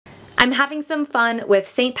I'm having some fun with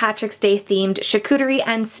St. Patrick's Day themed charcuterie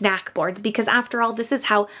and snack boards because after all, this is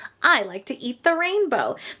how I like to eat the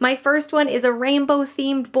rainbow. My first one is a rainbow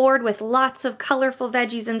themed board with lots of colorful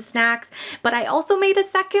veggies and snacks, but I also made a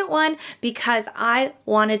second one because I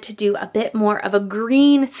wanted to do a bit more of a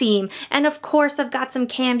green theme. And of course, I've got some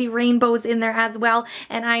candy rainbows in there as well,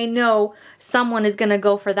 and I know someone is gonna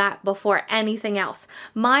go for that before anything else.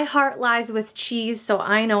 My heart lies with cheese, so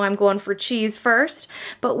I know I'm going for cheese first,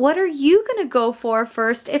 but what are you gonna go for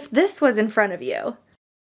first if this was in front of you?